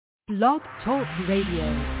Blog Talk Radio.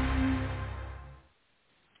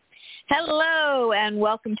 Hello, and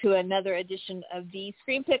welcome to another edition of the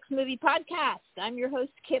ScreenPicks movie podcast. I'm your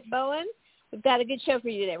host, Kit Bowen. We've got a good show for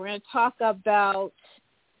you today. We're going to talk about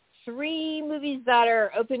 3 movies that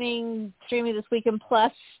are opening streaming this weekend,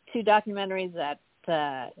 plus 2 documentaries that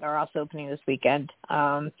are also opening this weekend.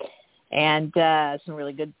 And some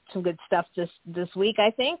good stuff this week,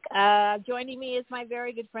 I think. Joining me is my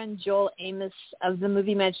very good friend Joel Amos of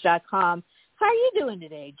themoviemedge.com. How are you doing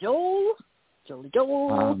today, Joel?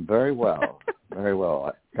 Joel. Very well. Very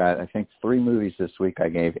well. I got, I think, 3 movies this week I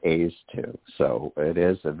gave A's to, so it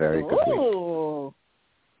is a very good week. Ooh,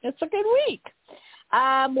 it's a good week.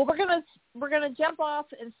 Well, we're gonna jump off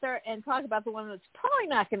and start and talk about the one that's probably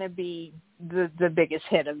not going to be the biggest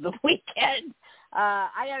hit of the weekend.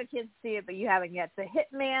 I got a chance to see it, but you haven't yet. The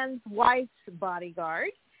Hitman's Wife's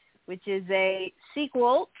Bodyguard, which is a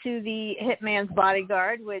sequel to the Hitman's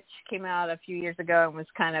Bodyguard, which came out a few years ago and was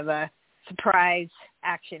kind of a surprise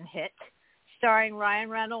action hit, starring Ryan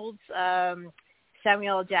Reynolds,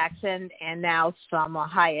 Samuel L. Jackson, and now Salma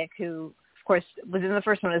Hayek, who, of course, was in the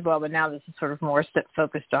first one as well, but now this is sort of more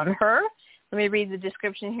focused on her. Let me read the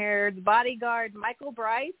description here. The bodyguard, Michael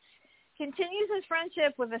Bright, continues his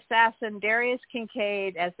friendship with assassin Darius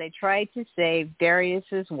Kincaid as they try to save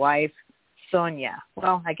Darius's wife, Sonia.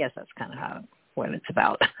 Well, I guess that's kind of what it's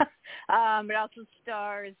about. It also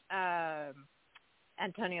stars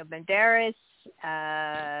Antonio Banderas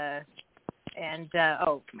and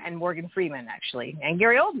Morgan Freeman, actually, and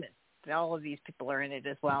Gary Oldman. All of these people are in it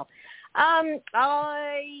as well. It's I mean,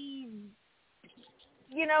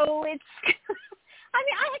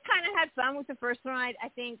 I kind of had fun with the first one. I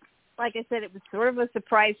think, like I said, it was sort of a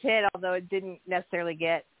surprise hit, although it didn't necessarily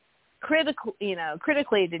get critically,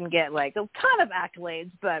 it didn't get like a ton of accolades,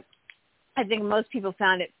 but I think most people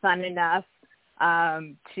found it fun enough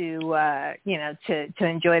to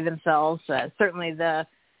enjoy themselves. Certainly the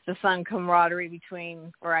fun camaraderie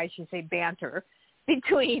between, or I should say banter,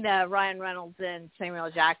 between Ryan Reynolds and Samuel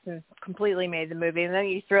L. Jackson completely made the movie. And then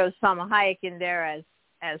you throw Salma Hayek in there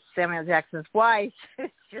as Samuel Jackson's wife.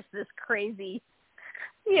 It's just this crazy,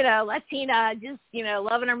 Latina, just,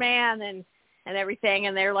 loving her man and everything.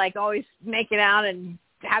 And they're like always making out and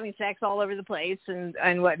having sex all over the place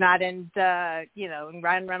and whatnot. And, and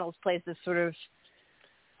Ryan Reynolds plays this sort of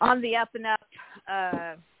on the up and up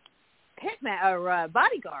hitman or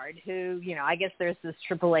bodyguard who, I guess there's this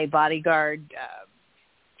AAA bodyguard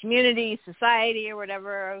community, society, or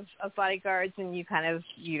whatever of bodyguards, and you kind of,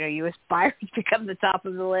 you aspire to become the top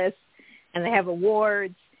of the list, and they have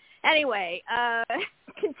awards. Anyway,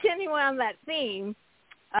 continuing on that theme,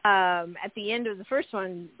 at the end of the first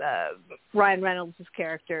one, Ryan Reynolds'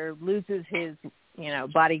 character loses his,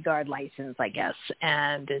 bodyguard license, I guess,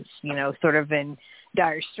 and is, sort of in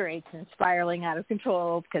dire straits and spiraling out of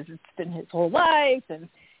control because it's been his whole life, and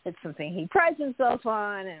it's something he prides himself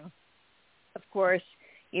on, and of course,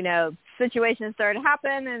 situations start to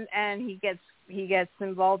happen, and he gets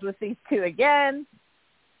involved with these 2 again,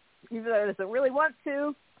 even though he doesn't really want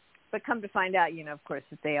to. But come to find out, of course,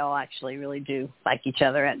 that they all actually really do like each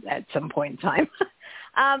other at some point in time.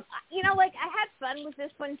 I had fun with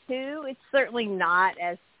this one too. It's certainly not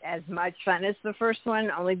as much fun as the first one,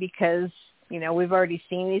 only because we've already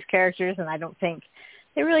seen these characters, and I don't think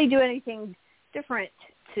they really do anything different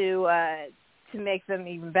to make them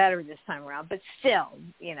even better this time around. But still,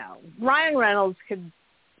 Ryan Reynolds could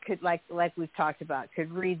like we've talked about, could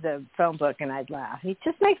read the phone book and I'd laugh. He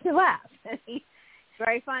just makes me laugh. He's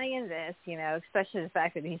very funny in this, especially the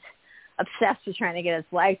fact that he's obsessed with trying to get his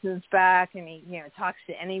license back, and he, talks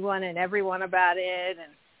to anyone and everyone about it,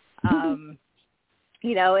 and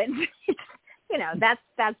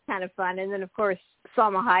that's kind of fun. And then of course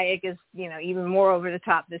Salma Hayek is, even more over the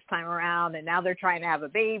top this time around, and now they're trying to have a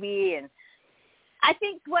baby. And I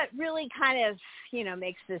think what really kind of,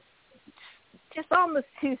 makes this just almost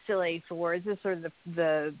too silly for words is sort of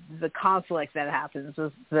the conflict that happens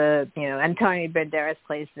with Antonio Banderas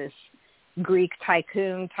plays this Greek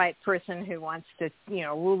tycoon type person who wants to,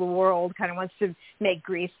 rule the world, kind of wants to make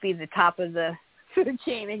Greece be the top of the food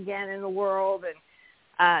chain again in the world, and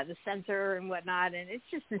the center and whatnot. And it's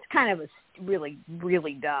just this kind of a really,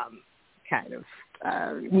 really dumb kind of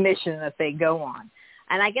mission that they go on.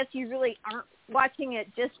 And I guess you really aren't watching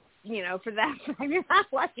it just, for that. You're not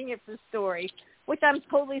watching it for story, which I'm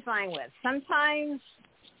totally fine with. Sometimes,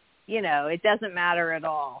 it doesn't matter at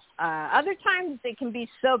all. Other times it can be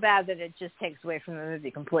so bad that it just takes away from the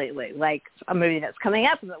movie completely, like a movie that's coming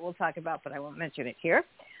up that we'll talk about, but I won't mention it here.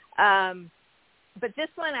 But this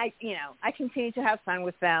one, I continue to have fun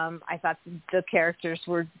with them. I thought the characters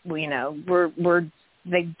were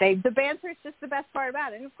the banter is just the best part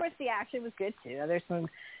about it. And of course, the action was good too. There's some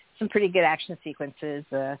pretty good action sequences,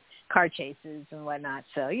 car chases and whatnot.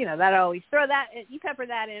 So that always you pepper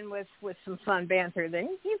that in with some fun banter,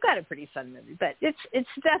 then you've got a pretty fun movie. But it's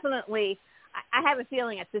definitely. I have a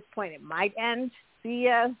feeling at this point it might end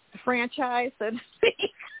the franchise, so to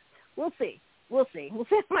speak. We'll see. We'll see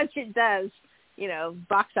how much it does,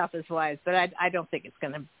 box office wise. But I don't think it's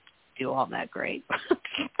going to do all that great.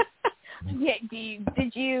 Yeah.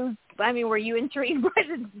 Did you? I mean, were you intrigued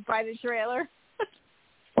by the trailer?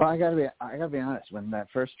 Well, I gotta be honest. When that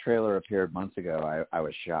first trailer appeared months ago, I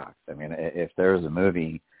was shocked. I mean, if there was a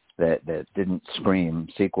movie that didn't scream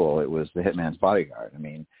sequel, it was The Hitman's Bodyguard. I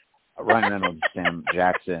mean, Ryan Reynolds, Sam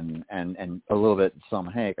Jackson, and a little bit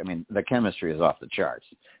Salma Hayek. I mean, the chemistry is off the charts,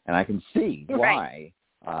 and I can see why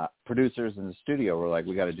producers in the studio were like,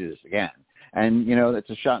 "We got to do this again." And it's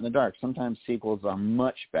a shot in the dark. Sometimes sequels are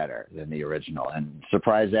much better than the original and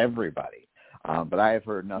surprise everybody. But I have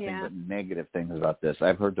heard nothing but negative things about this.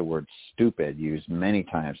 I've heard the word "stupid" used many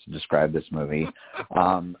times to describe this movie.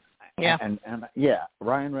 And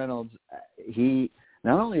Ryan Reynolds, he.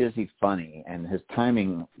 Not only is he funny and his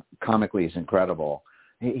timing comically is incredible,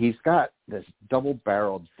 he's got this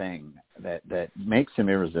double-barreled thing that makes him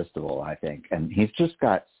irresistible, I think. And he's just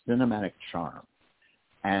got cinematic charm.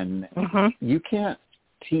 And you can't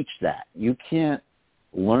teach that. You can't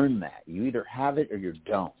learn that. You either have it or you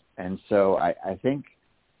don't. And so I think,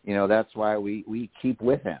 that's why we keep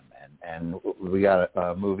with him. And we got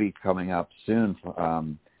a movie coming up soon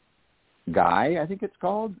Guy, I think it's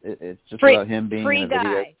called. It's just about him being in a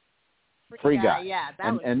video. Free Guy. Yeah,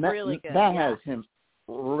 that was really good. That has him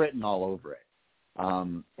written all over it.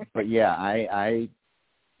 But yeah, I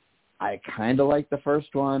kind of like the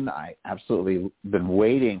first one. I absolutely been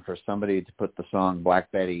waiting for somebody to put the song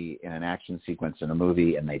Black Betty in an action sequence in a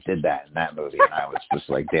movie, and they did that in that movie, and I was just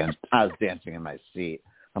like I was dancing in my seat.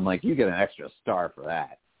 I'm like, you get an extra star for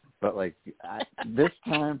that. But this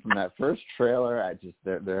time from that first trailer, I just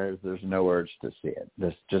there's no urge to see it.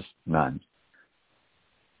 There's just none.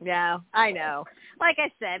 Yeah, I know. Like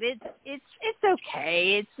I said, it's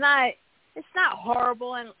okay. It's not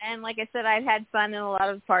horrible, and like I said, I've had fun in a lot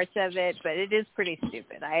of parts of it, but it is pretty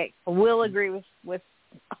stupid. I will agree with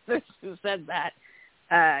others who said that.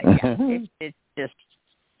 It's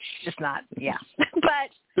just not. Yeah,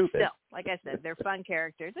 but stupid. Still, like I said, they're fun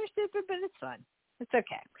characters. They're stupid, but it's fun. It's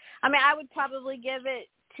okay. I mean, I would probably give it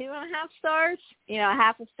 2.5 stars.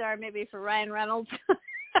 Half a star maybe for Ryan Reynolds,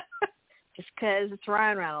 just because it's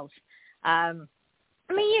Ryan Reynolds. I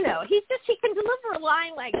mean, he can deliver a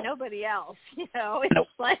line like nobody else. It's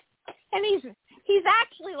like, and he's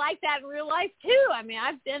actually like that in real life too. I mean,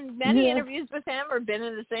 I've done many interviews with him or been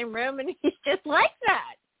in the same room, and he's just like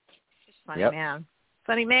that. Just funny man.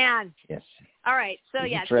 Funny man. Yes. All right. So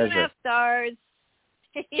he's 2.5 stars.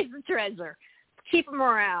 He's a treasure. Keep him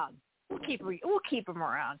around. We'll keep him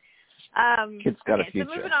around. Kid's got a future.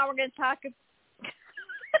 So moving on, we're going to talk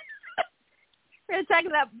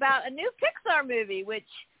about a new Pixar movie, which,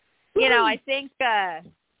 I think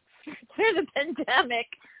through the pandemic,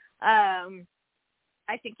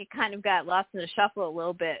 I think it kind of got lost in the shuffle a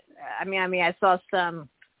little bit. I mean, I saw some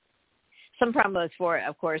promos for it,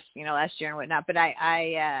 of course, last year and whatnot. But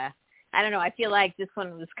I don't know. I feel like this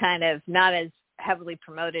one was kind of not as heavily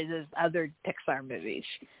promoted as other Pixar movies.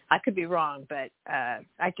 I could be wrong, but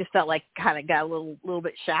I just felt like kind of got a little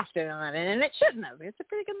bit shafted on it, and it shouldn't have. It's a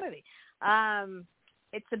pretty good movie.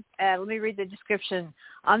 Let me read the description.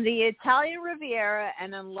 On the Italian Riviera,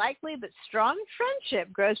 an unlikely but strong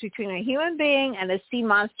friendship grows between a human being and a sea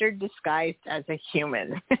monster disguised as a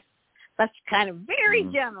human. That's kind of very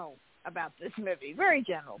general about this movie, very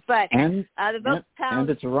general. But and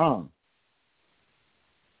it's wrong.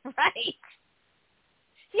 Right.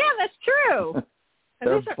 Yeah, that's true.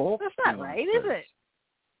 That's not right, is it?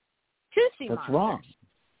 2 sea monsters. That's wrong.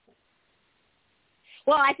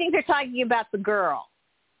 Well, I think they're talking about the girl.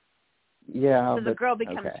 Yeah. So the girl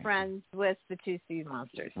becomes friends with the 2 sea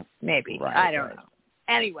monsters. Maybe. Right, I don't know.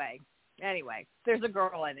 Anyway, there's a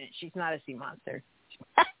girl in it. She's not a sea monster.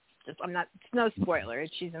 It's no spoiler.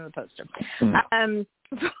 She's in the poster. The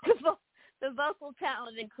vocal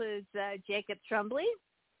talent includes Jacob Tremblay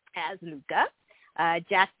as Luca,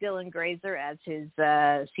 Dylan Glazer as his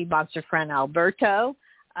sea monster friend Alberto,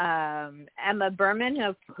 Emma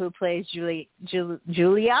Berman who plays Julia,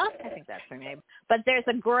 I think that's her name. But there's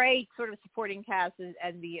a great sort of supporting cast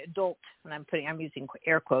and the adult, and I'm using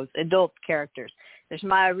air quotes, adult characters. There's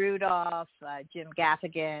Maya Rudolph, Jim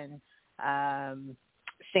Gaffigan,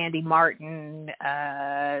 Sandy Martin,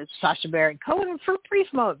 Sacha Baron Cohen for a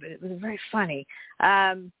brief moment. It was very funny.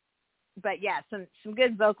 yeah, some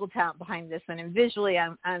good vocal talent behind this one, and visually,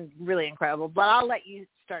 I'm really incredible. But I'll let you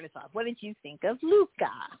start us off. What did you think of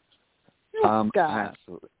Luca?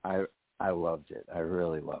 Absolutely, I loved it. I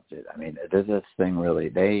really loved it. I mean, there's this thing really.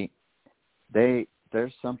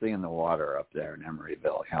 There's something in the water up there in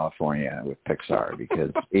Emeryville, California, with Pixar,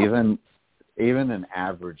 because even an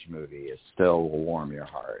average movie still will warm your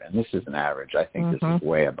heart, and this is an average. I think this is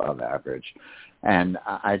way above average, and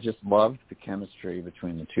I just loved the chemistry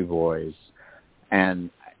between the two boys. And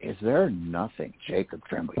is there nothing Jacob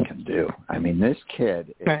Tremblay can do? I mean, this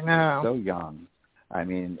kid is so young. I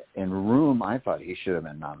mean, in Room, I thought he should have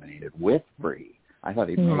been nominated with Bree. I thought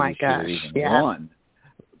he maybe should have even won.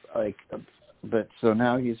 But so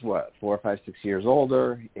now he's 4 or 5, 6 years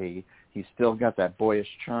older. He's still got that boyish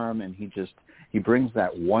charm, and he brings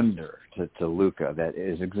that wonder to Luca that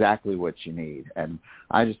is exactly what you need. And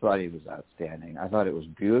I just thought he was outstanding. I thought it was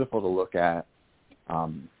beautiful to look at. I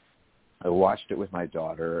watched it with my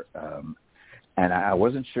daughter, and I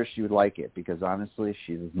wasn't sure she would like it because honestly,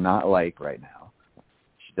 she does not like right now.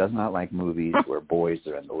 She does not like movies where boys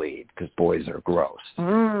are in the lead because boys are gross.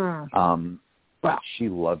 But she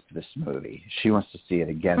loved this movie. She wants to see it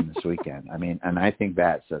again this weekend. I mean, and I think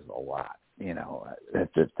that says a lot. You know, that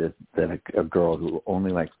a girl who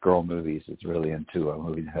only likes girl movies is really into a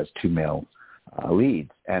movie that has two male leads.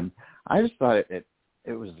 And I just thought it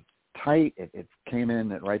was tight. It came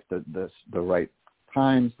in at the right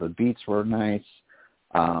times. The beats were nice.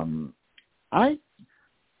 I'm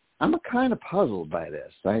kind of puzzled by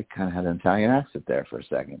this. I kind of had an Italian accent there for a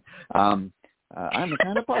second. I'm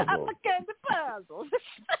kind of puzzled.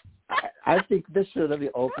 I think this should have been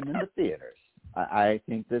open in the theaters. I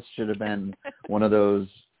think this should have been one of those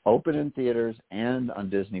open in theaters and on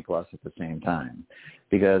Disney Plus at the same time,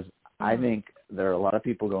 because I think there are a lot of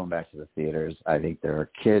people going back to the theaters. I think there are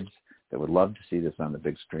kids that would love to see this on the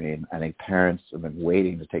big screen. I think parents have been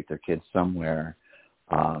waiting to take their kids somewhere,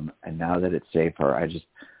 and now that it's safer,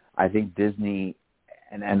 I think Disney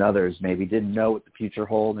and others maybe didn't know what the future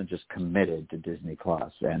held and just committed to Disney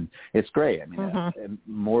Plus, and it's great. I mean,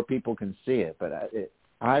 more people can see it, but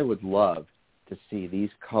I would love to see these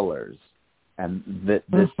colors and this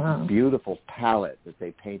beautiful palette that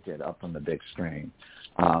they painted up on the big screen.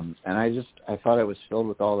 And I thought it was filled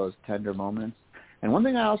with all those tender moments. And one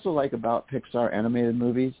thing I also like about Pixar animated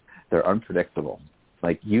movies, they're unpredictable.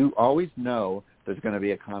 Like, you always know there's going to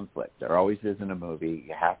be a conflict. There always is in a movie.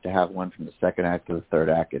 You have to have one from the second act to the third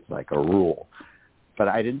act. It's like a rule. But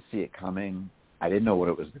I didn't see it coming. I didn't know what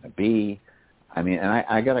it was going to be. I mean, and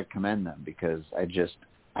I got to commend them because I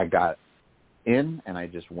got in and I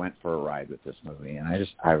just went for a ride with this movie, and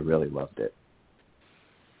I really loved it.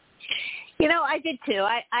 You know, I did too.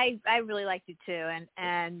 I really liked it too,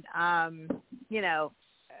 and you know,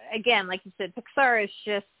 again, like you said, Pixar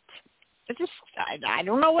is I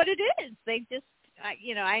don't know what it is. They just,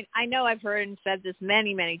 you know, I know I've heard and said this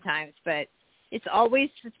many, many times, but it's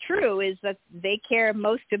always true is that they care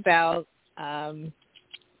most about,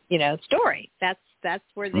 you know, story. That's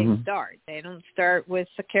where they start. They don't start with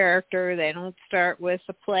the character. They don't start with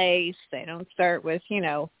the place. They don't start with, you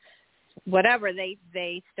know, whatever.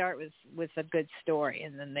 They start with a good story,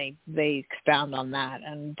 and then they expound on that.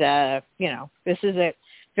 And, you know, this is a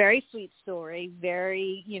very sweet story,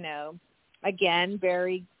 very, you know, again,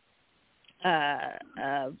 very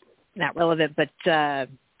not relevant, but,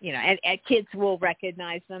 you know, and kids will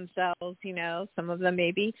recognize themselves, you know, some of them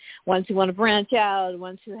maybe ones who want to branch out,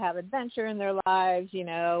 ones who have adventure in their lives, you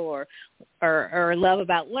know, or love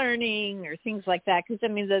about learning or things like that. Because, I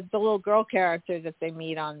mean, the little girl character that they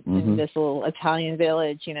meet in this little Italian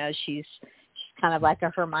village, you know, she's kind of like a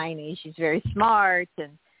Hermione. She's very smart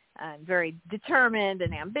and very determined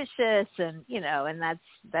and ambitious, and you know, and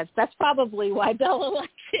that's probably why Bella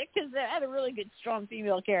likes it, because it had a really good, strong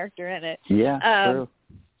female character in it. Yeah, true.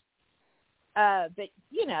 But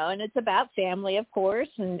you know, and it's about family, of course,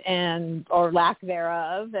 and or lack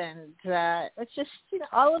thereof, and it's just, you know,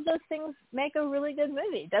 all of those things make a really good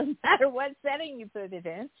movie. It doesn't matter what setting you put it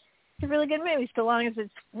in. It's a really good movie, so long as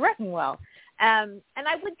it's written well. And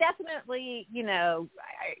I would definitely, you know,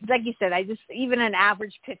 like you said, even an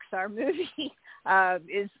average Pixar movie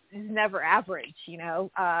is never average, you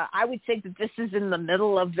know. I would say that this is in the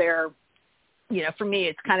middle of their, you know, for me,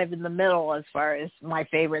 it's kind of in the middle as far as my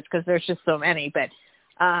favorites, because there's just so many. But,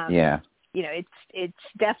 you know, it's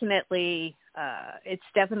definitely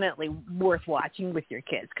worth watching with your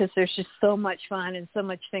kids, because there's just so much fun and so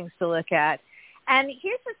much things to look at. And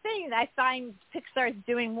here's the thing that I find Pixar is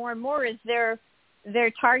doing more and more is they're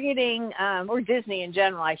targeting, or Disney in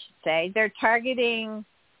general, I should say, they're targeting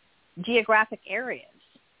geographic areas.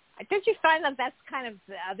 don't you find that that's kind of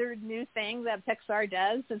the other new thing that Pixar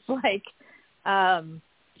does? It's like, I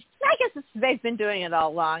guess they've been doing it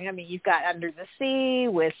all along. I mean, you've got Under the Sea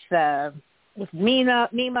with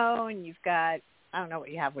Nemo, and you've got, I don't know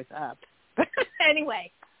what you have with Up. But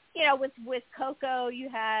anyway, with Coco, you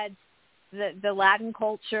had the Latin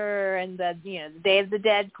culture and the Day of the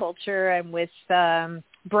Dead culture, and with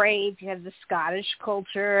Brave, you have the Scottish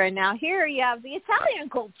culture, and now here you have the Italian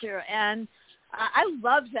culture, and I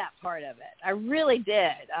loved that part of it. I really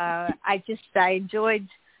did. I enjoyed,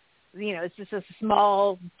 it's just a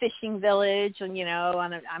small fishing village, and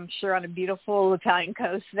I'm sure on a beautiful Italian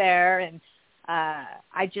coast there, and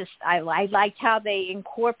I liked how they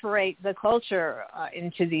incorporate the culture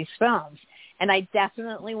into these films. And I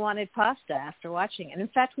definitely wanted pasta after watching it. And in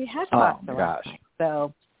fact, we had pasta last night.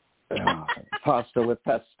 So pasta with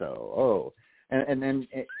pesto. Oh, and then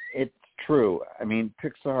it's true. I mean,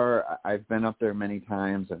 Pixar, I've been up there many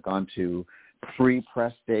times. I've gone to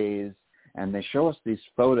pre-press days, and they show us these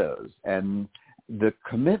photos, and the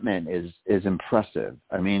commitment is impressive.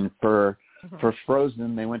 I mean, for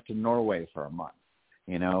Frozen, they went to Norway for a month.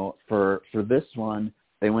 For this one,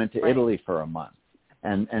 they went to Italy for a month.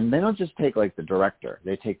 And they don't just take like the director;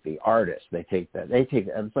 they take the artist.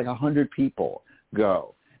 It's like 100 people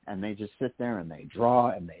go, and they just sit there and they draw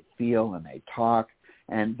and they feel and they talk,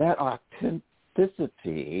 and that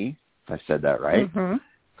authenticity, if I said that right,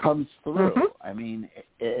 comes through. I mean,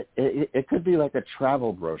 it could be like a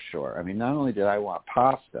travel brochure. I mean, not only did I want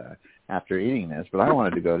pasta after eating this, but I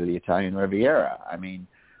wanted to go to the Italian Riviera. I mean,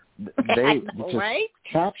 they just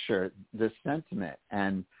capture the sentiment,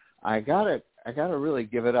 and I gotta really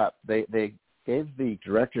give it up. They gave the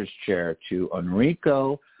director's chair to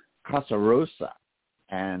Enrico Casarosa,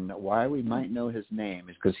 and why we might know his name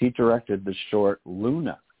is because he directed the short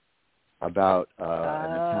Luna about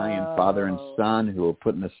an Italian father and son who are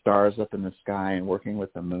putting the stars up in the sky and working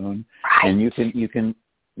with the moon. Right. And you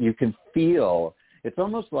can feel, it's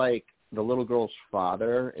almost like the little girl's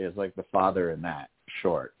father is like the father in that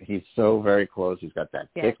short. He's so very close. He's got that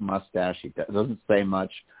thick mustache. He doesn't say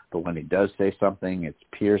much, but when he does say something, it's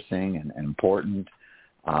piercing and important.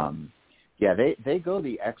 They go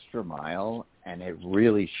the extra mile, and it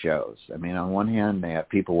really shows. I mean, on one hand, they have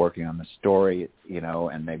people working on the story,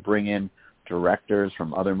 and they bring in directors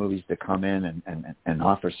from other movies to come in and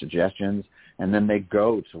offer suggestions, and then they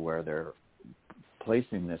go to where they're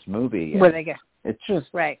placing this movie. Where they go. It's just,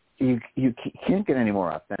 you can't get any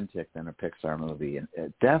more authentic than a Pixar movie, and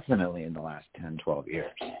definitely in the last 10, 12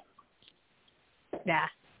 years. Yeah.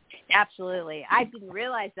 Absolutely. I didn't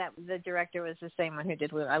realize that the director was the same one who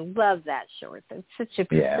did Luna. I love that short. It's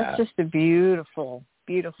that's just a beautiful,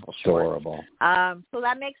 beautiful short. Adorable. So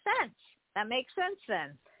that makes sense. That makes sense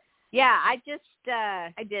then. Yeah, I did.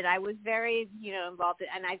 I was very, involved,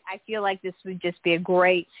 and I feel like this would just be a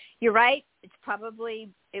great, you're right, it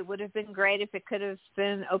would have been great if it could have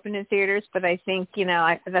been open in theaters, but I think,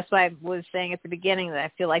 that's why I was saying at the beginning that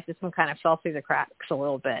I feel like this one kind of fell through the cracks a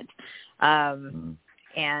little bit.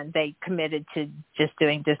 And they committed to just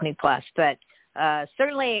doing Disney Plus, but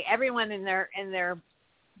certainly everyone and their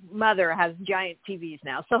mother has giant TVs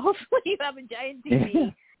now. So hopefully you have a giant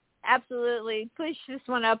TV. Absolutely, push this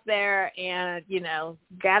one up there and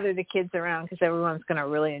gather the kids around because everyone's going to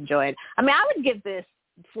really enjoy it. I mean, I would give this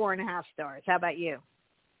 4.5 stars. How about you?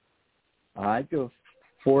 I'd go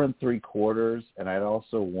 4 3/4, and I'd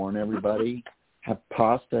also warn everybody: have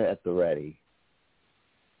pasta at the ready.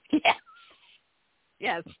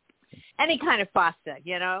 Yes. Any kind of pasta,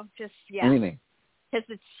 just, anything.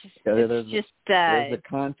 Because there's a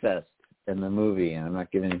contest in the movie, and I'm not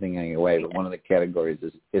giving anything away, but one of the categories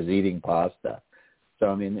is eating pasta. So,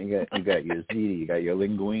 I mean, you got your ziti, you got your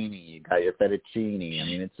linguine, you got your fettuccine. I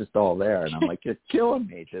mean, it's just all there. And I'm like, you're killing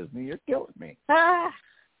me, Disney. You're killing me.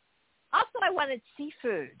 Also, I wanted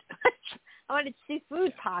seafood. I wanted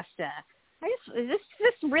seafood pasta. This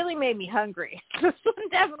really made me hungry. This one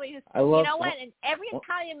definitely just. What? In every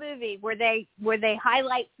Italian movie where they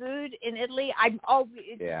highlight food in Italy,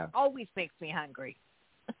 always makes me hungry.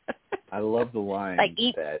 I love the line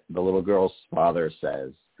that the little girl's father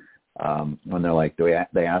says when they're like,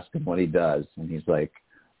 they ask him what he does, and he's like,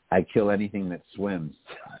 "I kill anything that swims."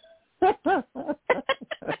 And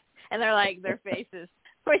they're like, their faces.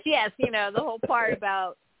 Of course, yes, the whole part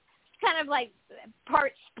about. Kind of like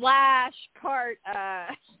part splash, part,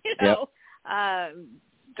 that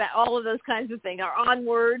all of those kinds of things. Or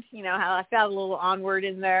onward, how I found a little onward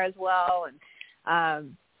in there as well. And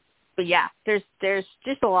but yeah, there's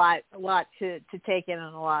just a lot to take in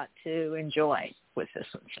and a lot to enjoy. with this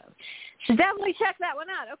one. So definitely check that one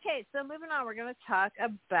out. Okay, so moving on, we're going to talk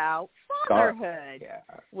about Fatherhood.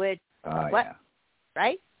 Which, what? Yeah.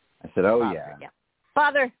 Right? I said, Father, yeah.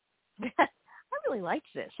 Father. I really liked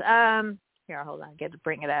this. Here, hold on. I get to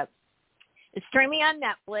bring it up. It's streaming on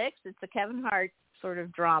Netflix. It's a Kevin Hart sort of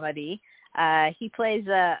dramedy. He plays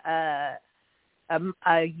a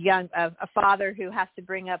father who has to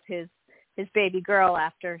bring up his baby girl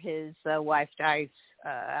after his wife dies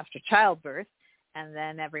after childbirth, and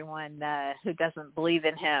then everyone who doesn't believe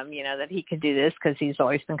in him, that he can do this because he's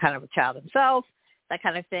always been kind of a child himself, that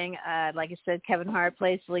kind of thing. Like I said, Kevin Hart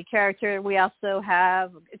plays the lead character. We also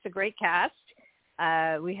have, it's a great cast.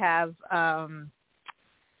 We have,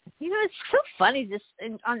 it's so funny. This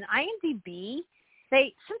on IMDb,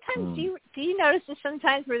 they sometimes do you notice this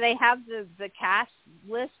sometimes where they have the cast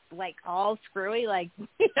list like all screwy, like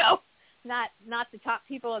not the top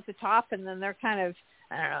people at the top, and then they're kind of,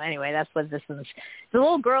 I don't know. Anyway, that's what this one's. The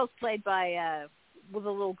little girl's played by the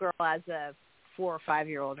little girl as a 4 or 5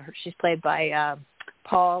 year old. She's played by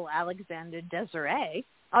Paul Alexander Desiree.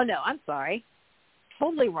 Oh no, I'm sorry,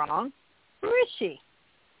 totally wrong. Where is she?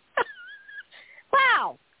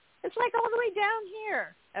 Wow, it's like all the way down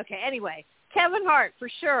here. Okay, anyway, Kevin Hart for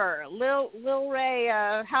sure. Lil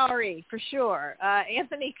Rel Howery for sure.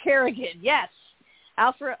 Anthony Carrigan, yes.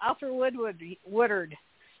 Alfre Woodard,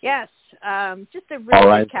 yes. Just a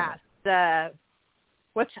really good cast.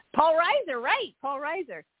 What's Paul Reiser? Right, Paul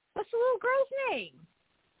Reiser. What's the little girl's name?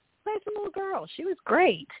 Plays the little girl. She was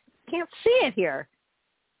great. Can't see it here.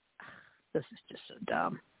 This is just so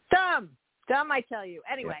dumb. Dumb, I tell you.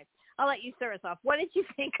 Anyway, I'll let you start us off. What did you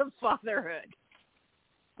think of Fatherhood?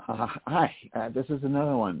 This is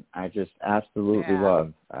another one I just absolutely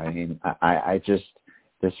love. I mean, I just,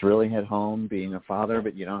 this really hit home being a father,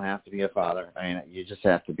 but you don't have to be a father. I mean, you just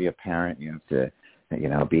have to be a parent. You have to,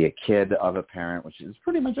 be a kid of a parent, which is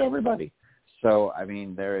pretty much everybody. So, I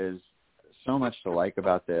mean, there is so much to like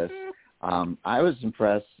about this. I was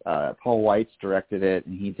impressed. Paul Weitz directed it,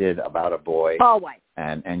 and he did About a Boy. Paul Weitz.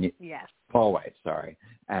 And yes. Paul Weitz, sorry.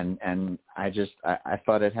 And I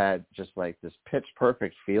thought it had just like this pitch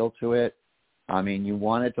perfect feel to it. I mean, you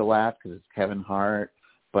wanted to laugh because it's Kevin Hart,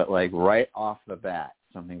 but like right off the bat,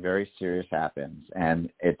 something very serious happens. And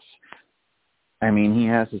he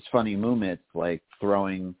has this funny moments like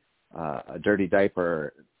throwing a dirty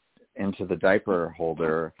diaper into the diaper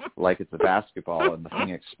holder like it's a basketball and the thing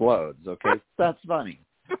explodes. Okay, that's funny.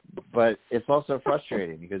 But it's also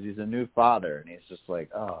frustrating because he's a new father and he's just like,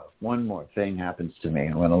 oh, if one more thing happens to me,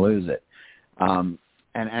 I'm going to lose it. And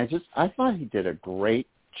I thought he did a great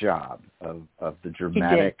job of the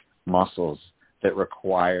dramatic muscles that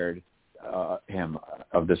required him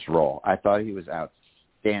of this role. I thought he was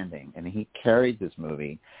outstanding, and he carried this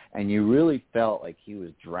movie, and you really felt like he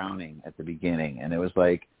was drowning at the beginning, and it was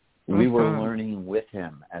like we were learning with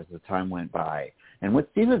him as the time went by. And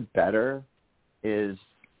what's even better is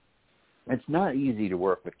it's not easy to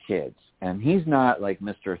work with kids, and he's not like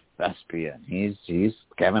Mr. Thespian. He's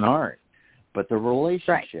Kevin Hart, but the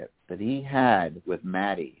relationship that he had with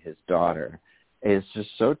Maddie, his daughter, is just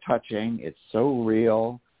so touching. It's so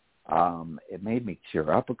real. It made me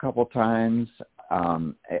tear up a couple times.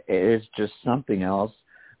 It is just something else.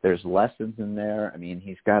 There's lessons in there. I mean,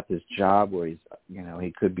 he's got this job where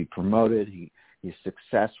he could be promoted. He's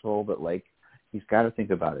successful, but like he's got to think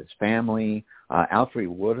about his family. Alfre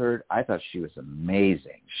Woodard, I thought she was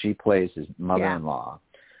amazing. She plays his mother-in-law,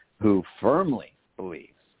 who firmly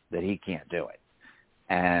believes that he can't do it.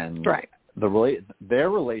 And their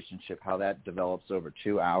relationship, how that develops over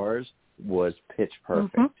 2 hours, was pitch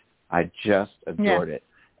perfect. I just adored it.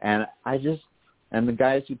 And the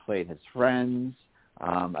guys who played his friends,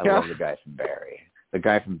 I love the guy from Barry. The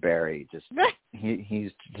guy from Barry,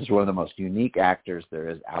 he's just one of the most unique actors there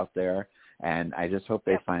is out there. And I just hope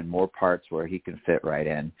they find more parts where he can fit right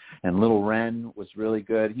in. And Lil Ren was really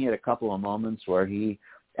good. He had a couple of moments where he,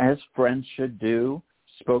 as friends should do,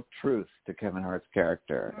 spoke truth to Kevin Hart's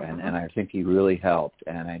character. And I think he really helped.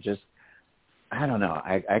 And I don't know.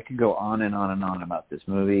 I could go on and on and on about this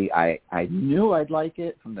movie. I knew I'd like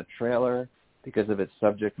it from the trailer because of its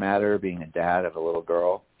subject matter, being a dad of a little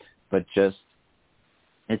girl. But just,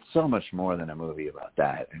 it's so much more than a movie about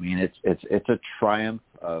that. I mean, it's a triumph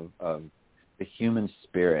of the human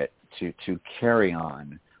spirit to carry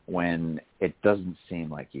on when it doesn't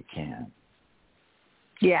seem like you can.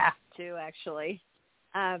 Yeah, too, actually.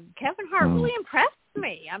 Kevin Hart really impressed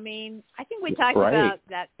me. I mean, I think we talked about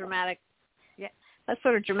that that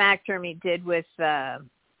sort of dramatic term he did with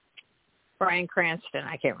Bryan Cranston.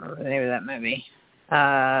 I can't remember the name of that movie.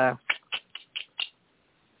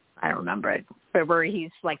 I don't remember it, but where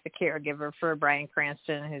he's like the caregiver for Bryan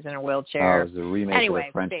Cranston, who's in a wheelchair. Oh, it was a remake of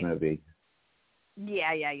a French movie.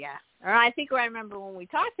 Yeah. Or I think I remember when we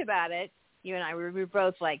talked about it, you and I we were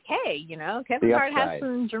both like, hey, Kevin Hart has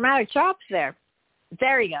some dramatic chops there.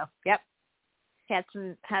 There you go. Yep. Has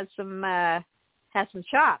some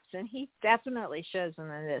chops, and he definitely shows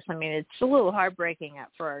them in this. I mean, it's a little heartbreaking at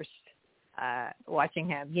first watching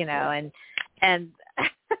him, and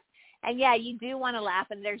and yeah, you do want to laugh.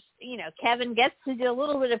 And there's, Kevin gets to do a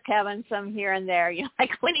little bit of Kevin, some here and there, like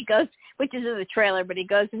when he goes, which is in the trailer, but he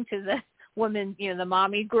goes into the woman, the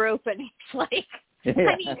mommy group, and he's like,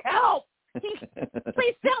 I need help.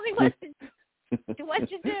 Please tell me what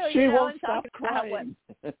to do. She won't stop crying.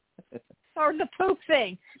 Or the poop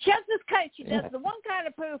thing. She has this kind. She does the one kind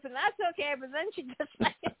of poop, and that's okay. But then she just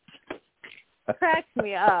cracks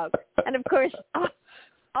me up. And of course,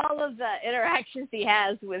 all of the interactions he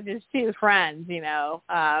has with his two friends,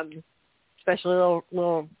 especially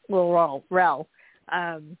Lil Rel.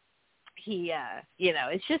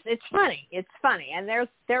 It's funny. It's funny, and they're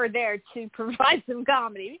there to provide some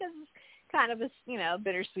comedy because it's kind of a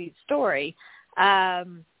bittersweet story.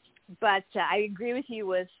 But I agree with you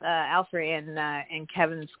with Alfre and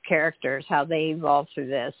Kevin's characters, how they evolve through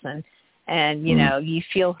this, and you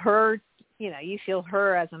feel her,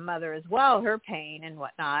 as a mother as well, her pain and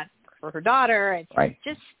whatnot for her daughter, and right.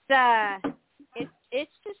 Just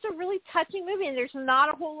it's just a really touching movie, and there's not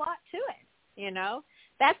a whole lot to it,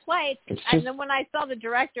 That's why and then when I saw the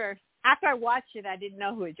director, after I watched it, I didn't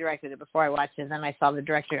know who had directed it before I watched it. And then I saw the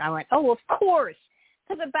director, and I went, oh, of course,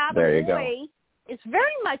 because About a Boy. It's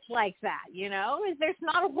very much like that, There's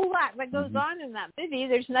not a whole lot that goes on in that movie.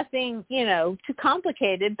 There's nothing, too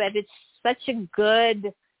complicated, but it's such a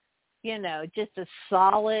good, just a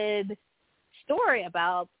solid story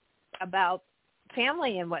about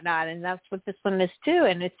family and whatnot, and that's what this one is too.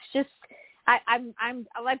 And it's just, I'm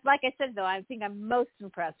like I said though, I think I'm most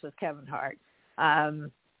impressed with Kevin Hart,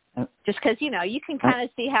 just because you can kind of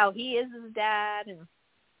see how he is as a dad. And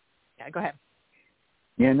yeah, go ahead.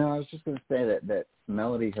 Yeah, no, I was just going to say that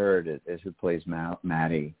Melody Hurd is who plays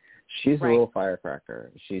Maddie. She's right. A little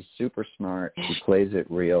firecracker. She's super smart. She plays it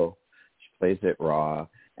real. She plays it raw.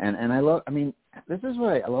 And this is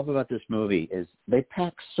what I love about this movie is they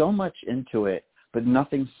pack so much into it, but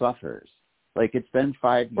nothing suffers. Like, it's been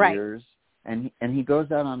 5 right. years, and he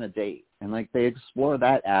goes out on a date. And, like, they explore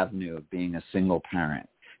that avenue of being a single parent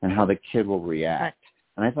and how the kid will react. Right.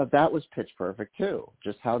 And I thought that was pitch perfect too,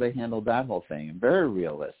 just how they handled that whole thing, and very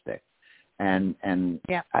realistic. And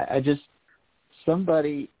yeah. I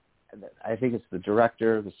think it's the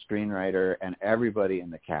director, the screenwriter, and everybody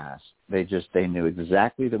in the cast. They knew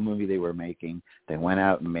exactly the movie they were making. They went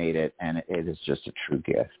out and made it, and it is just a true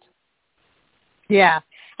gift. Yeah,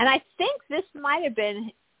 and I think this might have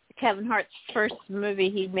been Kevin Hart's first movie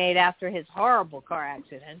he made after his horrible car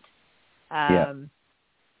accident.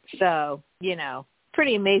 So,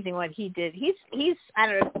 pretty amazing what he did. He's I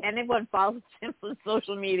don't know if anyone follows him on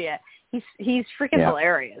social media. He's freaking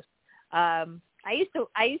hilarious. I used to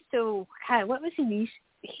God, what was he?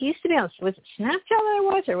 He used to be on, was it Snapchat that I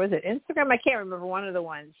watched, or was it Instagram? I can't remember, one of the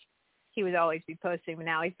ones he would always be posting, but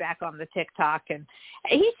now he's back on the TikTok, and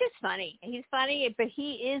he's just funny. He's funny, but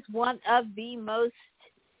he is one of the most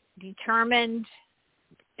determined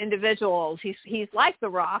individuals. He's like The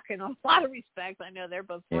Rock in a lot of respects. I know they're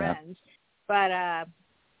both friends. But,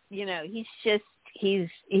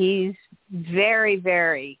 he's very,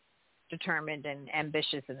 very determined and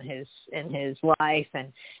ambitious in his life.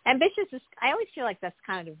 And ambitious is, I always feel like that's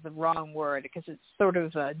kind of the wrong word because it's sort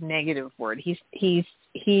of a negative word. He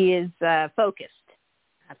is focused.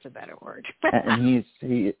 That's a better word. And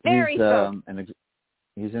he's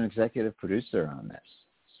an executive producer on this.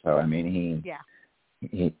 So, I mean,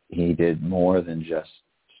 he did more than just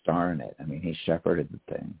star in it. I mean, he shepherded the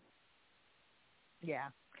thing. Yeah,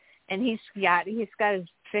 and he's got his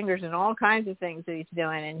fingers in all kinds of things that he's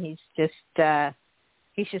doing, and he's just kind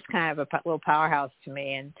of a little powerhouse to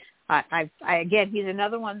me. And I again, he's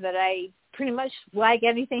another one that I pretty much like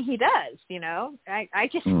anything he does. I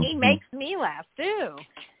just he makes me laugh too.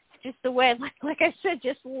 Just the way, like I said,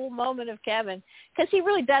 just a little moment of Kevin, because he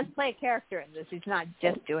really does play a character in this. He's not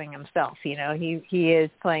just doing himself. He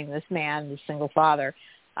is playing this man, this single father.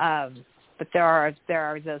 But there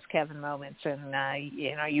are those Kevin moments, and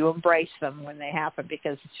you embrace them when they happen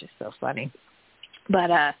because it's just so funny.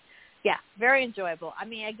 But very enjoyable. I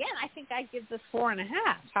mean, again, I think I give this 4.5.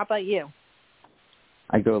 How about you?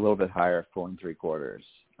 I go a little bit higher, 4 3/4.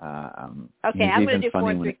 Okay, I'm going to do 4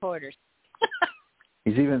 3/4.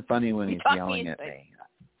 He's even funny when he's yelling at me.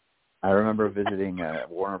 I remember visiting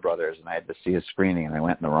Warner Brothers, and I had to see a screening, and I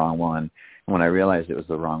went in the wrong one. And when I realized it was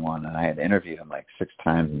the wrong one, and I had interviewed him like 6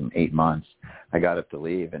 times in 8 months, I got up to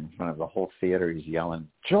leave, and in front of the whole theater, he's yelling,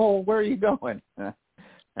 "Joel, where are you going?"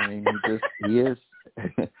 I mean, he is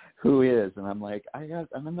who is, and I'm like,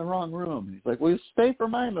 I'm in the wrong room. And he's like, "Well, you stay for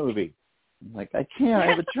my movie." I'm like, "I can't. I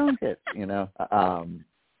have a junket," you know.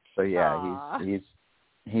 So yeah,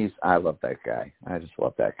 he's. I love that guy. I just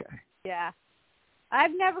love that guy. Yeah.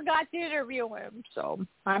 I've never got to interview him, so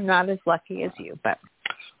I'm not as lucky as you, but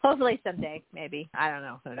hopefully someday, maybe. I don't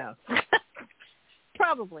know. Who knows?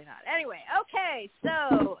 Probably not. Anyway, okay,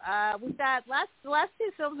 so we've got the last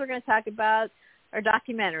 2 films we're going to talk about are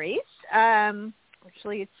documentaries.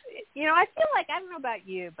 Actually, it's, you know, I feel like, I don't know about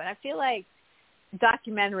you, but I feel like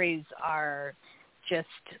documentaries are just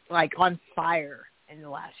like on fire in the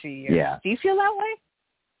last few years. Yeah. Do you feel that way?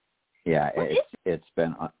 Yeah, it's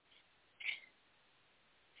been...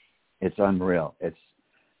 It's unreal.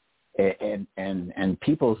 And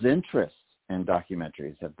people's interests in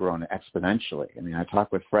documentaries have grown exponentially. I mean, I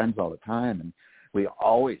talk with friends all the time, and we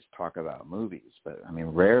always talk about movies, but I mean,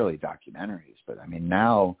 rarely documentaries. But I mean,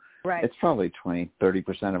 now it's probably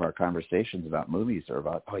 20-30% of our conversations about movies are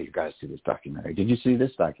about, "Oh, you guys see this documentary? Did you see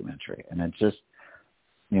this documentary?" And it's just,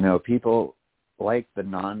 you know, people like the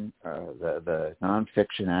the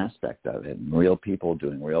nonfiction aspect of it, and real people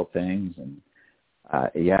doing real things, and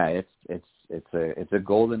it's a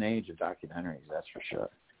golden age of documentaries, that's for sure.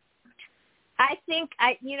 I think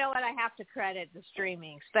you know what, I have to credit the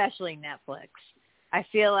streaming, especially Netflix. I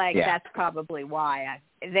feel like that's probably why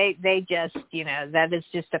they just, you know, that is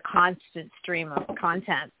just a constant stream of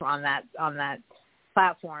content on that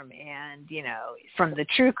platform, and you know, from the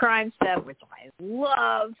true crime stuff, which I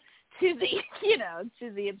love, to the, you know,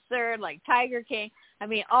 to the absurd, like Tiger King. I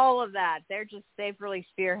mean, all of that. They've really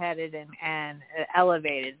spearheaded and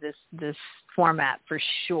elevated this format for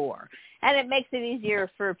sure. And it makes it easier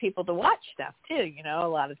for people to watch stuff too, you know, a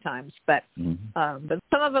lot of times. But but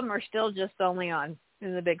some of them are still just only in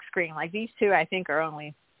the big screen. Like these 2, I think, are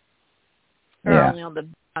only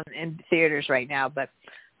in theaters right now. But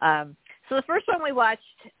so the first one we watched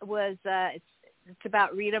was it's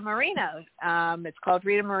about Rita Moreno. It's called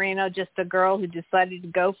Rita Moreno, just a girl who decided to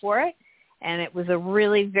go for it. And it was a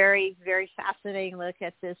really very, very fascinating look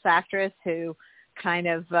at this actress who kind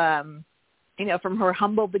of, you know, from her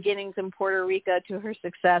humble beginnings in Puerto Rico to her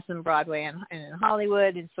success in Broadway and in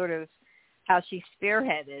Hollywood, and sort of how she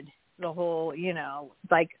spearheaded the whole, you know,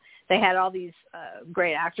 like they had all these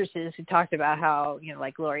great actresses who talked about how, you know,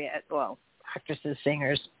 like actresses,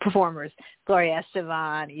 singers, performers, Gloria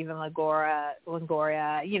Estefan, even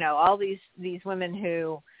Longoria, you know, all these women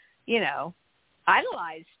who, you know,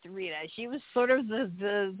 idolized Rita. She was sort of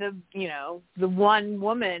the you know, the one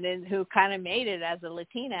woman who kind of made it as a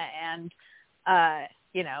Latina, and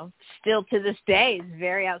you know, still to this day is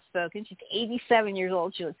very outspoken. She's 87 years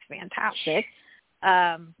old. She looks fantastic.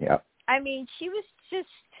 I mean, she's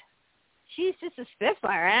just a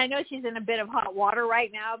spitfire. And I know she's in a bit of hot water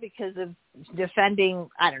right now because of defending,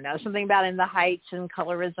 I don't know, something about In the Heights and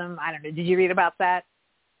colorism. I don't know. Did you read about that?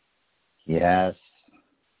 Yes.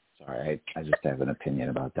 Sorry, I just have an opinion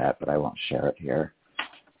about that, but I won't share it here.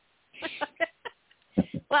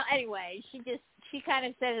 Well, anyway, she kind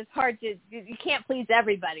of said it's hard to, you can't please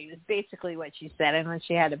everybody, was basically what she said, and then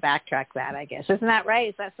she had to backtrack that, I guess. Isn't that right?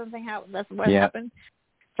 Is that something that's what happened?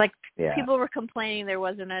 It's like people were complaining there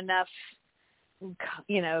wasn't enough,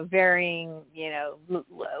 you know, varying, you know,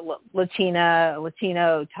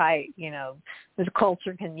 Latino type, you know, the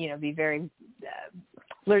culture can, you know, be very,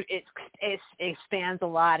 it expands a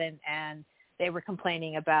lot, and they were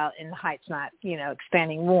complaining about In the Heights not, you know,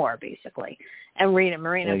 expanding more, basically. And Rita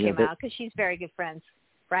Moreno came out because she's very good friends,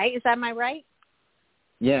 right? Is that my right?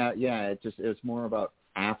 Yeah. It was more about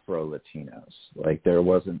Afro-Latinos. Like there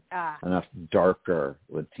wasn't enough darker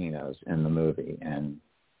Latinos in the movie. And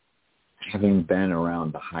having been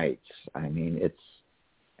around the Heights, I mean,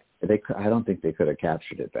 I don't think they could have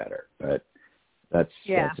captured it better, but that's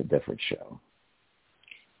a different show.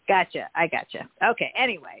 Gotcha. I gotcha. Okay.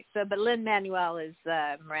 Anyway, but Lin-Manuel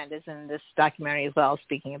Miranda's in this documentary as well,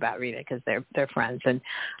 speaking about Rita, because they're friends. And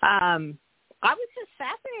I was just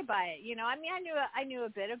fascinated by it. You know, I mean, I knew a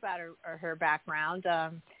bit about her background,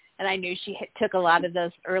 and I knew she took a lot of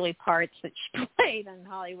those early parts that she played in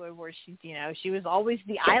Hollywood, where she was always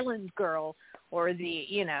the island girl or the,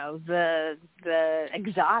 you know, the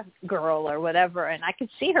exotic girl or whatever. And I could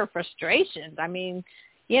see her frustrations. I mean,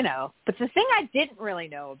 you know, but the thing I didn't really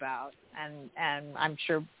know about, and I'm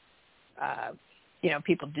sure, you know,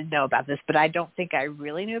 people did know about this, but I don't think I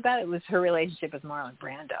really knew about it, was her relationship with Marlon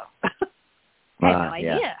Brando. I had no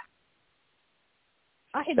idea.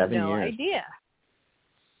 I had 7 no years. idea.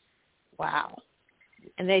 Wow.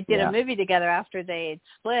 And they did a movie together after they had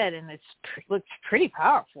split, and looked pretty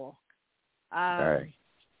powerful. Very.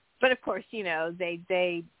 But of course, you know,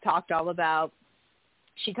 they talked all about.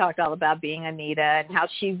 She talked all about being Anita and how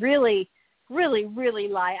she really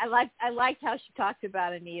liked. I liked how she talked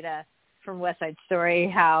about Anita from West Side Story.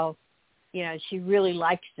 How, you know, she really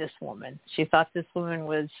liked this woman. She thought this woman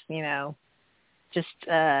was, you know, just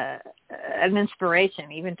an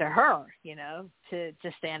inspiration even to her, you know, to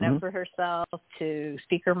stand up for herself, to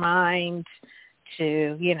speak her mind,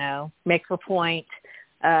 to, you know, make her point,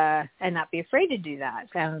 and not be afraid to do that.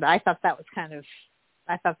 And I thought that was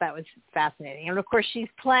fascinating. And of course, she's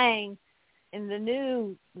playing in the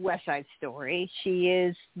new West Side Story. She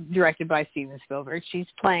is directed by Steven Spielberg. She's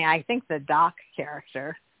playing, I think, the Doc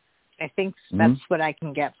character. I think that's what I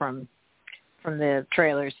can get from the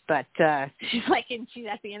trailers, but she's like, and she's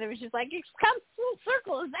at the end of it, she's like, it's come full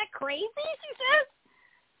circle. Is that crazy? She says.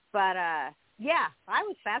 But yeah, I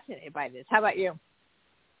was fascinated by this. How about you?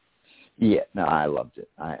 Yeah, no, I loved it.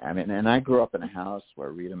 I mean, and I grew up in a house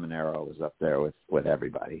where Rita Moreno was up there with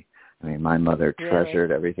everybody. I mean, my mother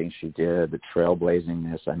treasured everything she did, the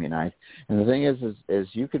trailblazingness. I mean, and the thing is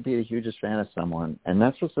you could be the hugest fan of someone, and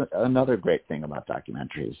that's what's another great thing about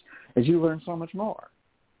documentaries, is you learn so much more.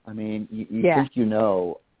 I mean, you think you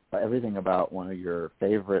know everything about one of your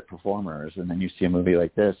favorite performers, and then you see a movie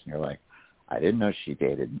like this, and you're like, I didn't know she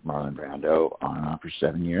dated Marlon Brando on and off for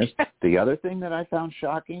 7 years. The other thing that I found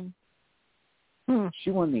shocking, she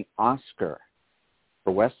won the Oscar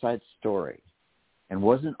for West Side Story and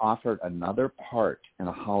wasn't offered another part in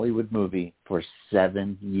a Hollywood movie for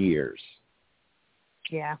 7 years.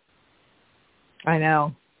 Yeah, I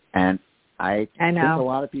know. And I think know. a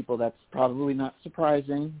lot of people, that's probably not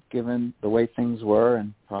surprising given the way things were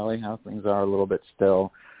and probably how things are a little bit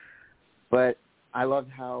still. But I loved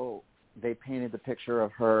how they painted the picture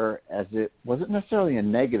of her as it wasn't necessarily a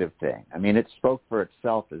negative thing. I mean, it spoke for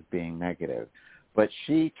itself as being negative. But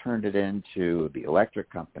she turned it into the Electric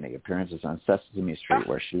Company, appearances on Sesame Street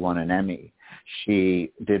where she won an Emmy.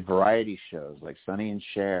 She did variety shows like Sonny and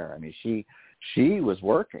Cher. I mean, she was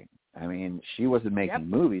working. I mean, she wasn't making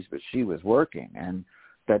movies, but she was working. And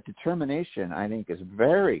that determination, I think, is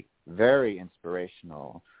very, very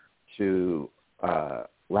inspirational to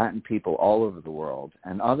Latin people all over the world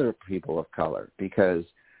and other people of color, because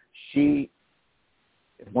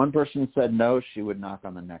if one person said no, she would knock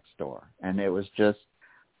on the next door. And it was just,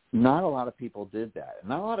 not a lot of people did that. And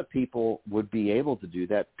not a lot of people would be able to do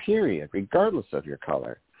that, period, regardless of your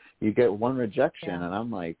color. You get one rejection, and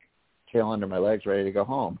I'm like, tail under my legs, ready to go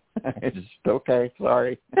home. It's just, okay,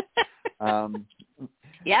 sorry. But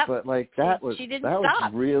like she did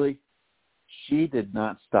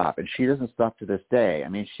not stop, and she doesn't stop to this day. I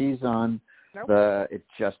mean, she's on it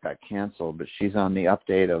just got canceled, but she's on the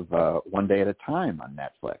update of One Day at a Time on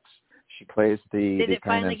Netflix. She plays Did it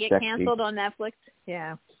kind finally of get sexy, canceled on Netflix?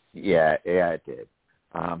 Yeah. Yeah, it did.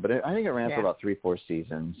 But I think it ran for about 3-4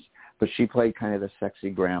 seasons. But she played kind of the sexy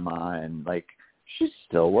grandma, and like, she's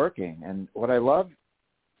still working. And what I love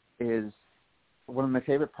is, one of my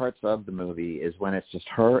favorite parts of the movie is when it's just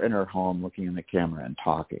her in her home looking in the camera and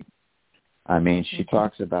talking. I mean, she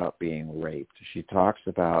talks about being raped. She talks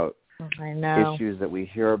about issues that we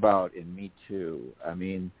hear about in Me Too. I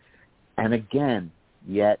mean, and again,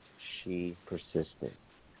 yet she persisted.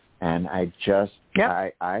 And I just,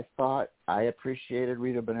 I thought I appreciated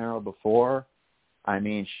Rita Moreno before. I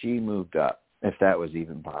mean, she moved up, if that was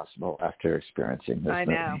even possible, after experiencing this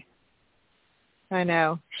movie. I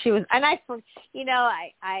know. She was, and I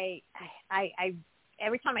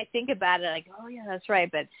every time I think about it, I go, oh yeah, that's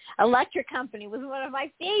right. But Electric Company was one of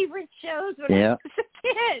my favorite shows when I was a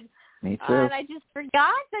kid. Me too. And I just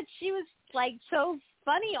forgot that she was like so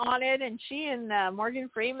funny on it, and she and Morgan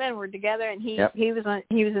Freeman were together, and he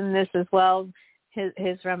was in this as well.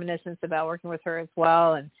 His reminiscence about working with her as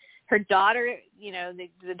well, and her daughter, you know,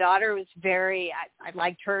 the daughter was very. I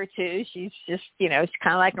liked her too. She's just, you know, it's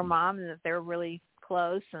kind of like her mom, and that they're really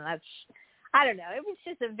close, and that's, I don't know. It was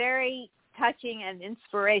just a very touching and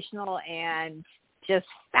inspirational and just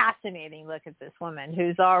fascinating look at this woman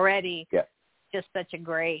who's already just such a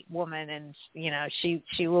great woman, and you know, she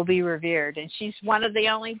will be revered, and she's one of the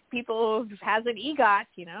only people who has an EGOT.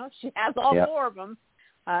 You know, she has all four of them: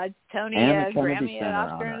 Tony, Grammy,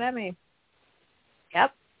 Oscar, and Emmy.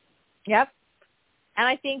 Yep. And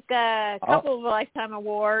I think a couple of Lifetime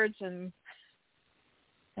Awards, and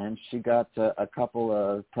she got a couple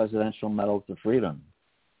of Presidential Medals of Freedom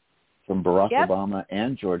from Barack Obama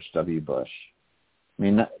and George W. Bush. I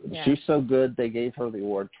mean, she's so good they gave her the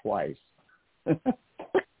award twice.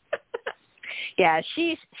 Yeah,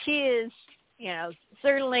 she is,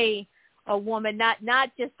 certainly a woman,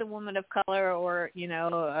 not just a woman of color or,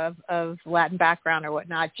 of Latin background or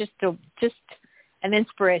whatnot, just an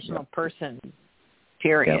inspirational person,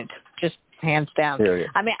 period. Yep. Just hands down. Period.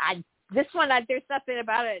 I mean, this one, there's something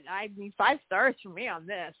about it. I mean, 5 stars for me on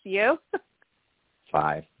this. You?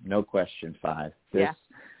 5. No question, 5. Yeah.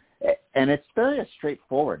 And it's very a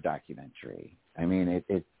straightforward documentary. I mean,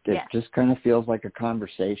 it just kind of feels like a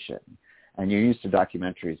conversation. And you're used to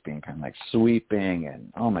documentaries being kind of like sweeping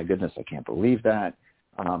and, oh, my goodness, I can't believe that.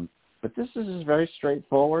 But this is very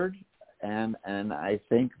straightforward, and I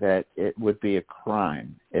think that it would be a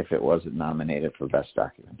crime if it wasn't nominated for Best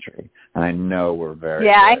Documentary. And I know we're very,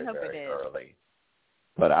 I very, hope very it is. early.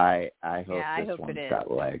 But I hope this one's got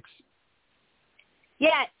legs.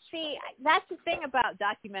 Yeah, see, that's the thing about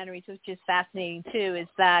documentaries, which is fascinating, too, is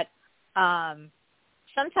that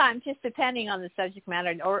sometimes, just depending on the subject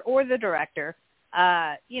matter or the director,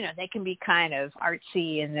 they can be kind of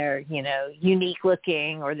artsy and they're, unique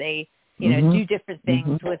looking, or they, do different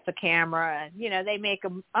things with the camera. And, they make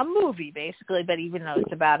a movie, basically, but even though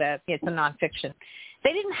it's a nonfiction.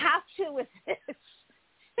 They didn't have to with this.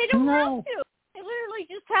 They don't have to. They literally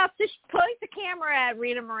just have to point the camera at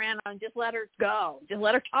Rita Moreno and just let her go. Just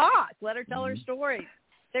let her talk. Let her tell her story.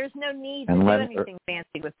 There's no need to do anything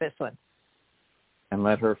fancy with this one. And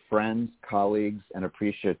let her friends, colleagues, and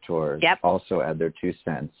appreciators also add their 2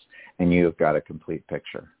 cents, and you've got a complete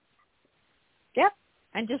picture. Yep.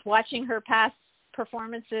 And just watching her past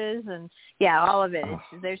performances and, all of it.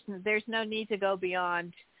 There's no need to go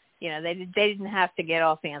beyond, they didn't have to get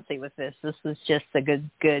all fancy with this. This was just a good,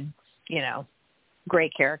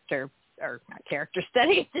 great character, or not character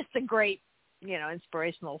study, just a great,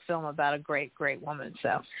 inspirational film about a great, great woman.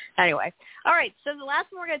 So anyway, all right. So the last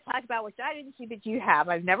one we're going to talk about, which I didn't see, but you have.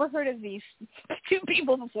 I've never heard of these 2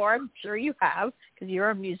 people before. I'm sure you have, because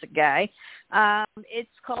you're a music guy. It's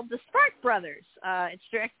called The Sparks Brothers. It's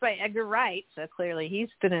directed by Edgar Wright, so clearly he's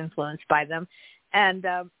been influenced by them. And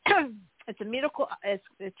it's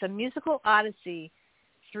a musical odyssey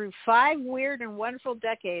through 5 weird and wonderful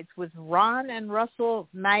decades, with Ron and Russell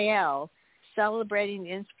Mayall celebrating the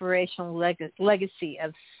inspirational legacy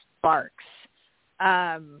of Sparks.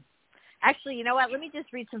 Actually, you know what? Let me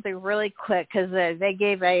just read something really quick, because they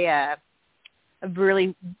gave a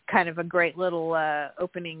really kind of a great little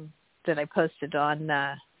opening that I posted on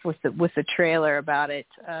with the trailer about it.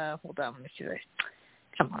 Hold on, let me see.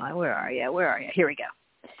 Come on, where are you? Here we go.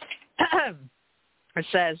 It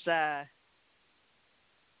says,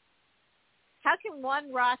 how can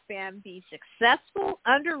one rock band be successful,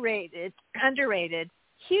 underrated,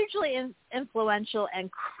 hugely influential,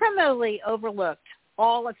 and criminally overlooked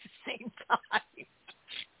all at the same time?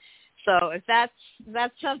 So if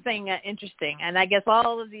that's something interesting, and I guess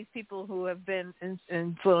all of these people who have been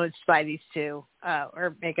influenced by these 2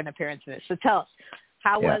 are making an appearance in it. So tell us,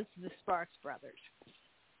 how was the Sparks Brothers?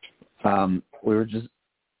 We were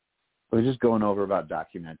just going over about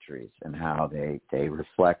documentaries and how they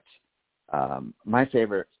reflect. My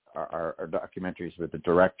favorite are documentaries where the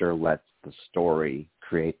director lets the story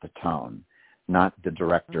create the tone, not the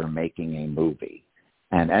director making a movie.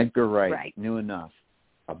 And Edgar Wright knew enough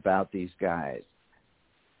about these guys.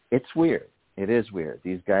 It's weird. It is weird.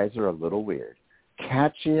 These guys are a little weird.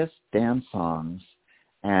 Catchiest damn songs,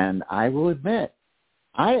 and I will admit,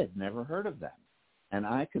 I had never heard of them. And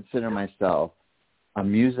I consider myself a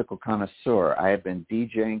musical connoisseur. I have been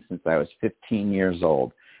DJing since I was 15 years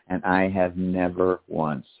old, and I have never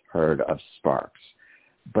once heard of Sparks.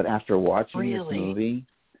 But after watching this movie,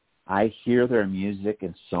 I hear their music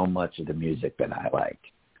and so much of the music that I like.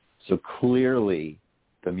 So clearly,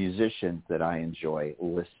 the musicians that I enjoy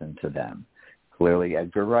listen to them. Clearly,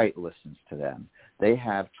 Edgar Wright listens to them. They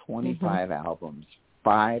have 25 albums,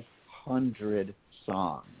 500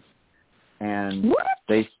 songs. And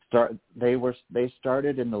they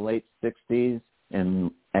started in the late 60s,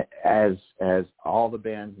 and as all the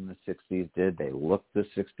bands in the 60s did, they looked the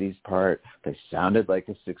 60s part. They sounded like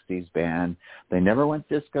a 60s band. They never went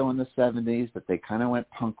disco in the 70s, but they kind of went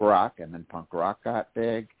punk rock, and then punk rock got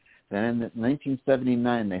big. Then in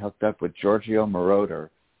 1979, they hooked up with Giorgio Moroder,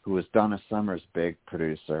 who was Donna Summer's big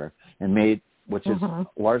producer, and made, which is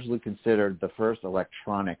largely considered the first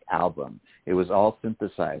electronic album. It was all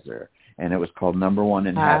synthesizer, and it was called Number One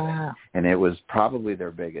in Heaven, and it was probably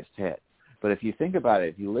their biggest hit. But if you think about it,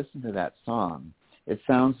 if you listen to that song, it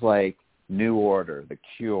sounds like New Order, The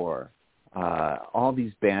Cure, all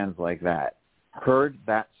these bands like that heard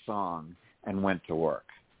that song and went to work.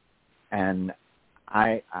 And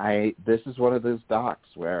this is one of those docs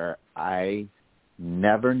where I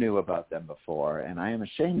never knew about them before, and I am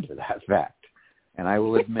ashamed of that fact. and I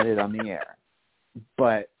will admit it on the air.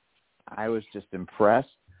 But I was just impressed.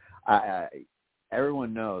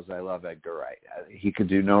 Everyone knows I love Edgar Wright. He could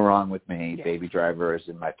do no wrong with me. Yeah. Baby Driver is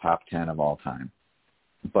in my top 10 of all time.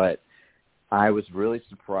 But I was really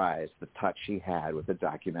surprised the touch he had with the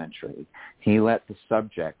documentary. He let the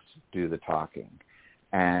subjects do the talking.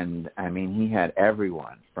 And, I mean, he had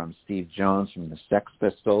everyone from Steve Jones, from the Sex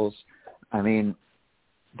Pistols. I mean,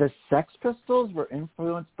 the Sex Pistols were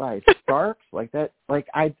influenced by Sparks? What?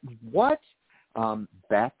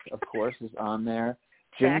 Beck, of course, is on there.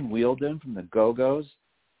 Jen Wielden from the Go-Go's.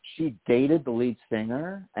 She dated the lead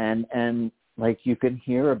singer, and like you can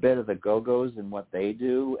hear a bit of the Go-Go's and what they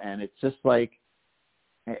do, and it's just like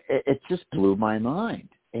it just blew my mind.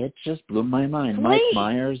 It just blew my mind. Sweet. Mike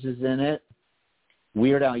Myers is in it.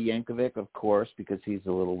 Weird Al Yankovic, of course, because he's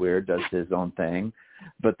a little weird, does his own thing.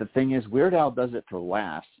 But the thing is, Weird Al does it for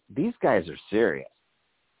laughs. These guys are serious.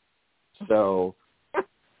 So,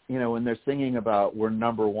 you know, when they're singing about we're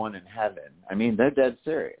number one in heaven, I mean, they're dead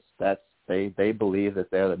serious. They believe that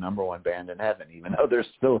they're the number one band in heaven, even though they're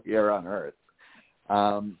still here on Earth.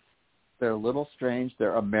 They're a little strange.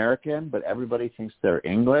 They're American, but everybody thinks they're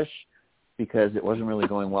English because it wasn't really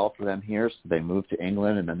going well for them here, so they moved to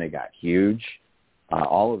England, and then they got huge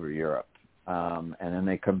all over Europe. And then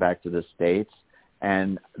they come back to the States,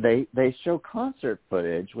 and they show concert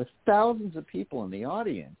footage with thousands of people in the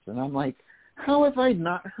audience. And I'm like, how have I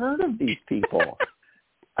not heard of these people?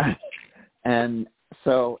 And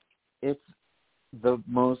so it's the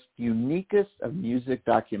most uniquest of music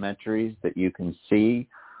documentaries that you can see,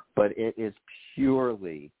 but it is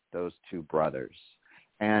purely those two brothers.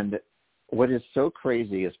 And what is so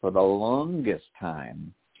crazy is for the longest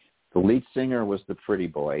time, the lead singer was the pretty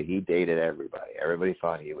boy. He dated everybody. Everybody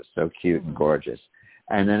thought he was so cute and gorgeous.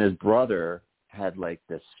 And then his brother had like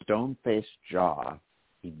this stone-faced jaw.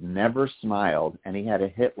 He never smiled, and he had a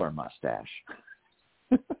Hitler mustache.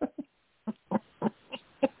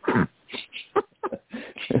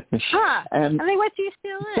 Huh. And I mean, what do you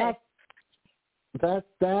still like?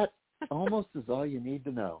 That almost is all you need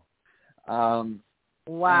to know.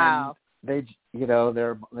 Wow. They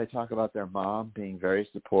talk about their mom being very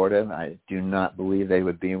supportive. I do not believe they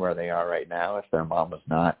would be where they are right now if their mom was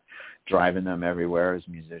not driving them everywhere as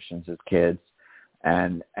musicians, as kids.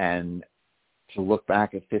 And to look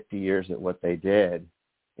back at 50 years at what they did,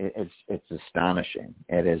 it's astonishing.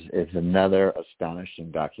 It's another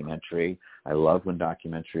astonishing documentary. I love when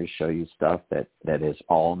documentaries show you stuff that is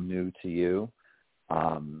all new to you.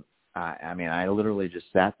 I mean, I literally just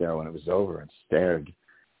sat there when it was over and stared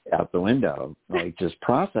out the window, like just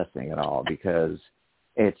processing it all, because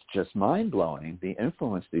it's just mind-blowing, the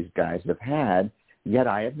influence these guys have had, yet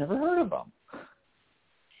I have never heard of them.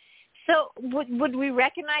 So would we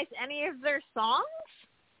recognize any of their songs?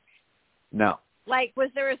 No. Like, was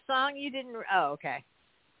there a song you didn't? Oh, okay.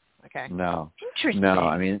 Okay. No. Interesting. No,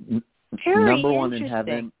 I mean, Very number one in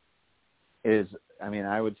interesting. heaven is, I mean,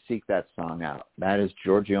 I would seek that song out. That is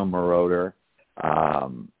Giorgio Moroder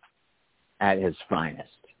at his finest.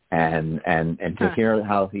 And to hear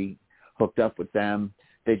how he hooked up with them,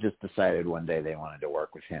 they just decided one day they wanted to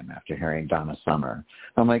work with him after hearing Donna Summer.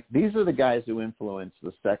 I'm like, these are the guys who influenced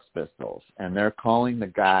the Sex Pistols, and they're calling the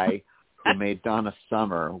guy who made Donna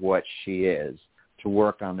Summer what she is to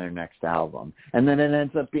work on their next album. And then it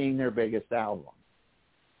ends up being their biggest album.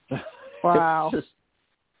 Wow. It's just,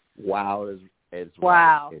 wow is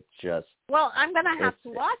wow. Right. It's just... Well, I'm going to have to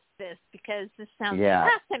watch this because this sounds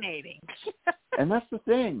fascinating. And that's the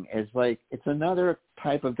thing, is like, it's another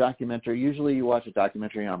type of documentary. Usually you watch a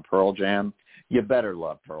documentary on Pearl Jam, you better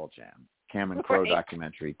love Pearl Jam. Cameron Crowe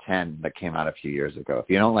documentary 10 that came out a few years ago. If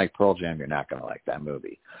you don't like Pearl Jam, you're not going to like that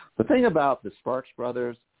movie. The thing about the Sparks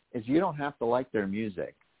Brothers is you don't have to like their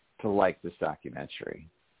music to like this documentary.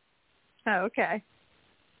 Oh, okay.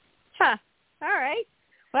 Huh. All right.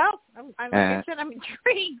 Well, I'm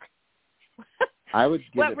intrigued. I would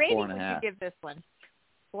give what it 4.5. rating would you give this one?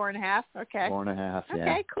 4.5? Okay. 4.5, yeah.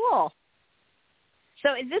 Okay, cool.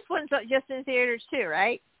 So this one's just in theaters too,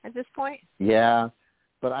 right, at this point? Yeah,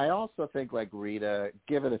 but I also think, like Rita,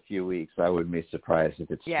 give it a few weeks. I wouldn't be surprised if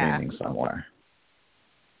it's streaming somewhere.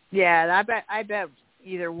 Yeah, I bet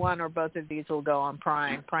either one or both of these will go on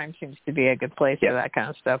Prime. Prime seems to be a good place for that kind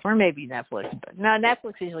of stuff, or maybe Netflix. But no,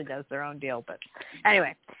 Netflix usually does their own deal. But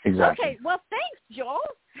anyway, exactly. Okay. Well, thanks, Joel.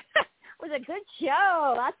 It was a good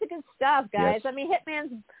show. Lots of good stuff, guys. Yes. I mean,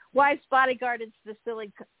 Hitman's Wife's Bodyguard is the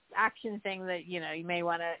silly action thing that you may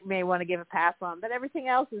want to give a pass on, but everything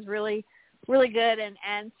else is really, really good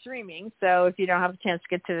and streaming. So if you don't have a chance to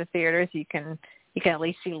get to the theaters, you can at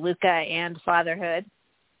least see Luca and Fatherhood.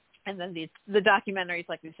 And then the documentaries,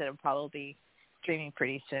 like we said, will probably streaming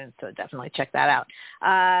pretty soon, so definitely check that out.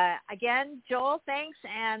 Again, Joel, thanks,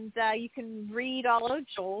 and you can read all of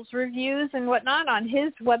Joel's reviews and whatnot on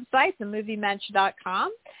his website,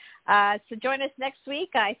 themoviemensch.com. So join us next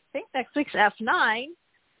week. I think next week's F9,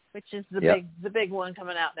 which is the big one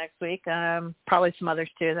coming out next week. Probably some others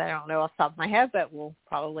too that I don't know off the top of my head, but we'll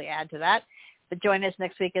probably add to that. But join us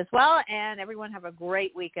next week as well, and everyone have a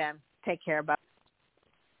great weekend. Take care. Bye.